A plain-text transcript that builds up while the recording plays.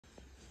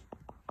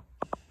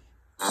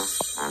There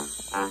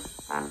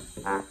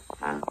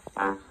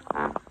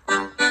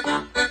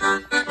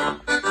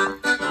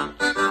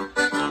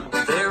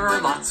are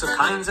lots of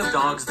kinds of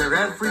dogs, they're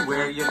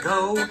everywhere you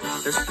go.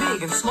 There's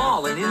big and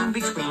small and in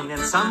between,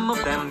 and some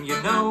of them you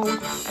know.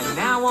 And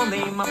now I'll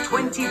name up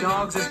 20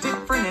 dogs as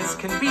different as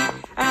can be.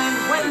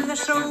 And when the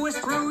show is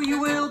through, you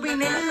will be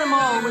naming them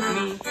all with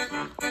me.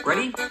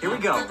 Ready? Here we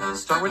go.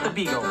 Start with the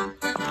Beagle.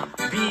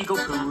 Beagle,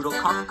 Poodle,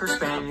 Cocker,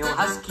 Spaniel,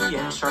 Husky,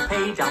 and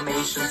Shar-Pei,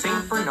 Dalmatian,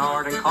 Saint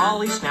Bernard, and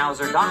Collie,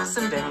 Schnauzer,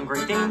 Dachshund, and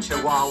Great Dane,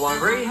 Chihuahua,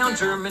 Greyhound,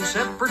 German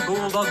Shepherd,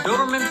 Bulldog,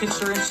 Doberman,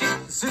 Pinscher, and Shih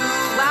Tzu,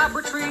 Lab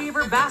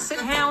Retriever, Basset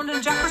Hound,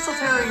 and Jack Russell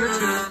Terrier,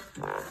 too.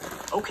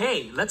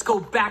 Okay, let's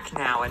go back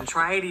now and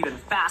try it even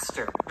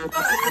faster.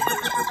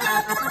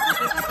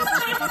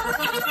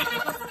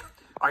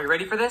 Are you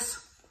ready for this?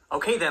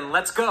 Okay then,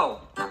 let's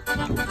go.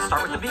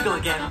 Start with the Beagle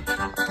again.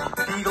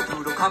 Beagle,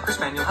 Poodle, Cocker,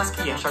 Spaniel,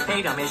 Husky, and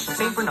Shar-Pei, Dalmatian,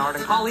 Saint Bernard,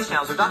 and Collie,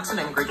 Schnauzer, Dachshund,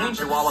 and Great Dane,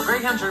 Chihuahua,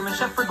 Greyhound, German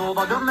Shepherd,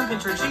 Bulldog, Doberman,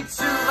 Pinscher, and Shih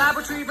Tzu, Lab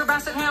Retriever,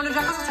 Basset Hound, and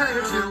Jack Russell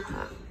Terrier, too.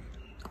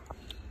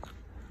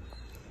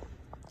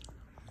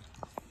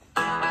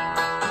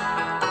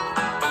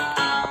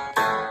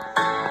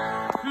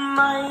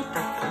 May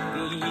tatlong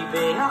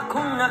bibe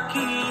akong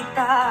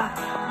nakita,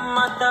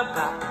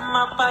 mataba,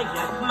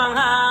 mapayat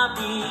mga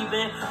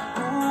bibe.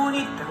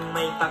 Ngunit ang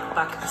may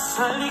pakpak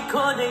sa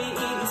likod ay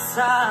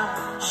isa.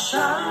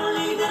 Siyang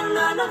lider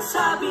na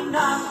nagsabi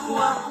ng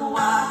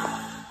kuwak-kuwak,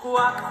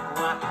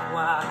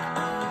 kuwak-kuwak-kuwak,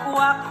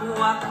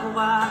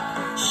 kuwak-kuwak-kuwak.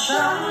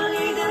 Siyang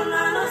lider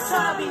na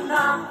nagsabi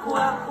ng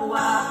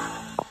kuwak-kuwak.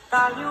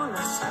 Tayo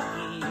na sa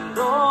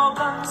ilog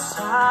ang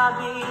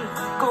sabi,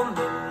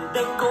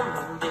 kumende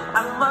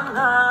ang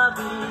mga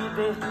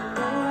bibe.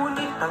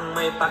 Ngunit ang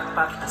may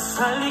pakpak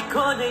sa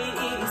likod ay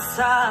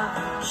isa.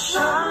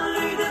 Siyang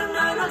lider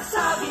na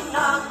nagsabi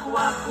ng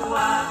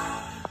kuwak-kuwak,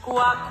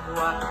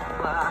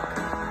 kuwak-kuwak-kuwak,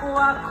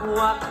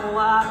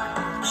 kuwak-kuwak-kuwak.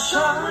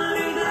 Siyang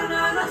lider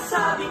na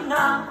nagsabi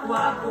ng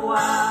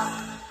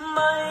kuwak-kuwak.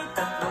 May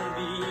tatlong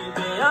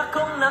bibe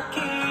akong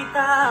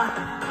nakita,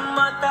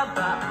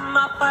 mataba,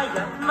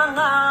 mapayat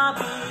mga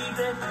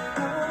bibe.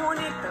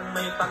 Ngunit ang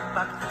may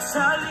pakpak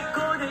sa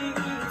likod ay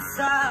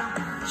isa.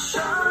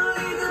 Siyang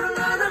lider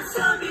na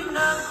nagsabi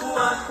ng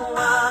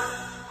kuwak-kuwak,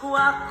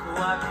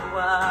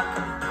 kuwak-kuwak-kuwak,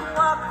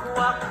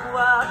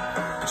 kuwak-kuwak-kuwak.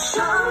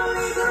 Siyang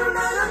lider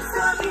na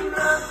nagsabi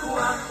ng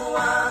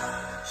kuwak-kuwak.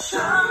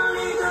 Siyang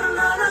lider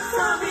na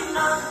nagsabi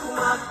ng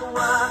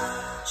kuwak-kuwak.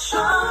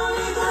 Siyang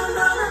lider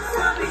na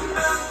nagsabi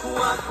ng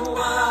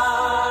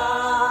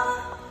kuwak-kuwak.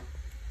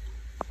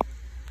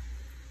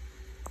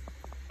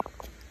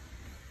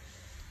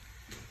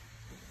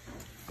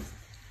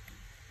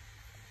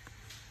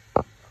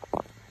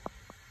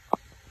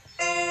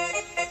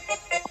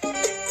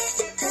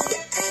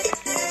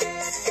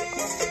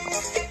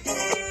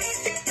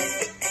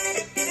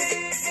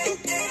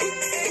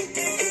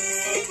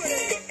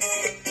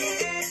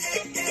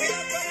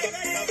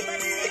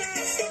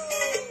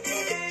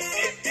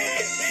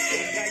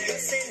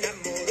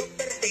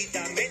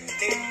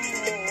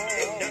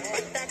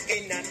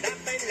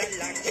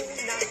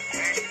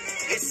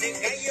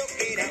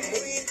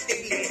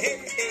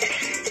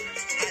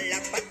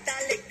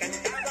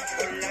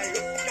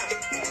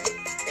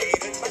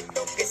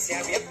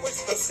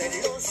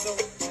 Celoso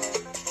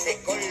se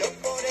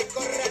colocó de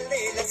corral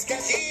de las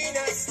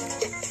gallinas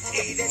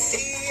y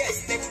decía: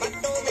 este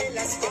pato me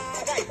las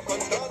paga, y con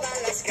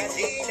todas las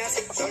gallinas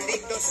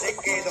solito se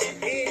quedó.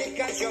 El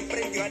gallo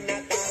aprendió a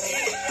nadar,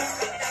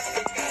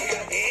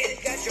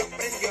 el gallo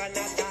aprendió a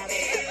nadar.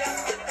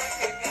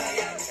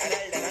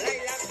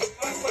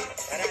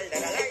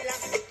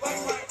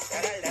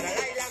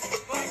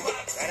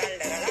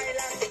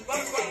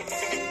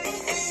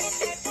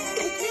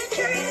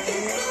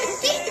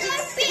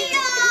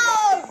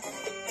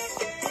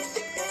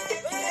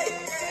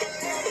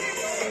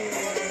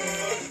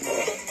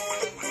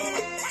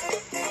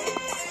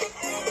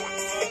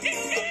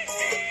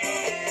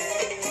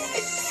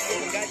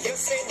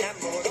 Se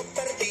enamoró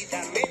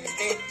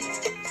perdidamente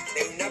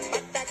de una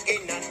pata que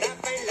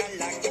nadaba en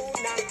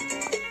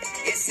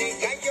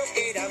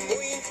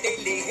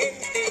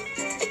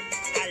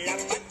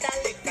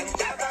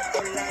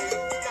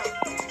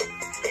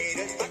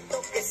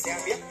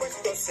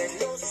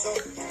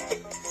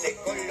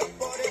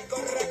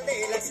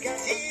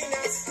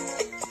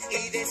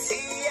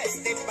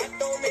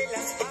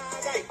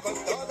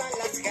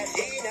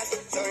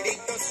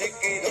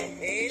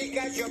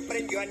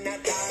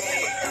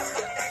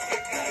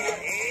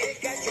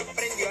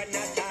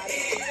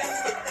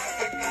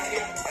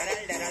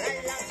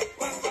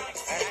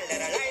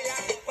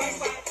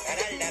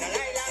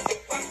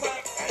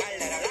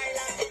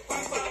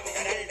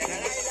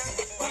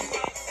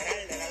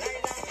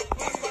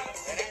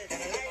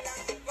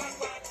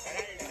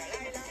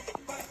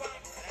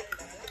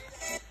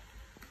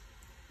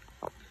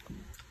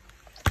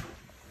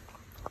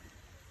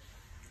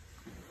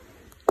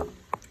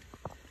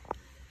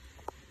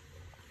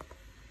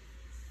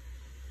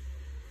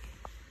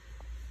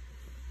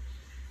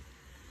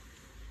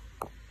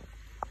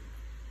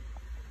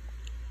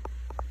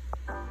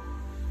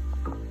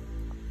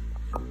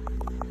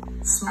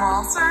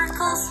Small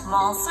circle,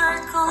 small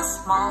circle,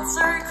 small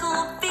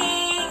circle,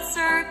 big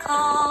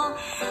circle.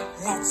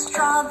 Let's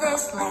draw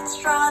this,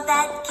 let's draw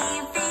that,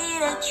 give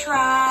it a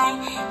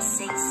try.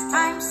 6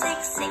 times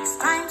 6, 6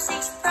 times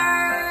 6,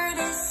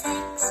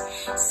 36.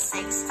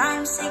 6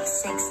 times 6,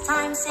 6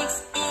 times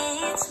 6,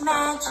 it's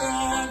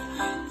magic.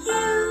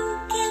 You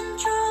can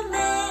draw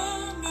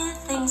many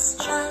things,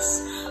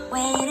 just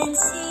wait and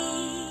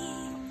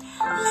see.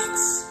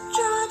 Let's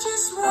draw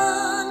just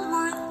one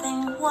more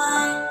thing,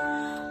 what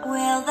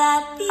will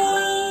that be?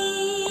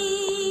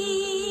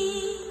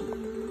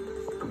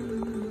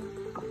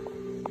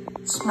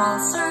 Small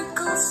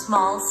circle,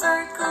 small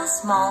circle,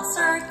 small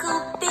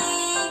circle,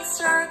 big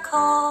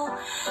circle.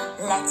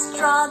 Let's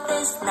draw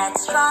this,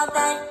 let's draw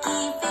that,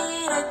 give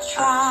it a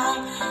try.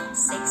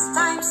 6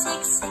 times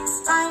 6,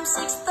 6 times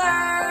 6,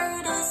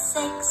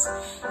 36.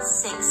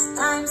 6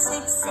 times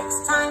 6,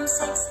 6 times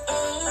 6,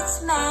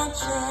 it's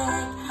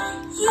magic.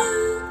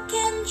 You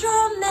can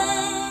draw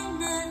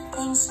many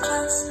things,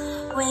 just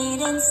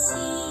wait and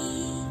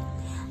see.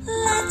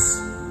 Let's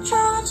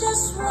draw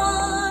just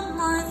one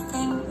more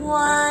thing,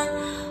 what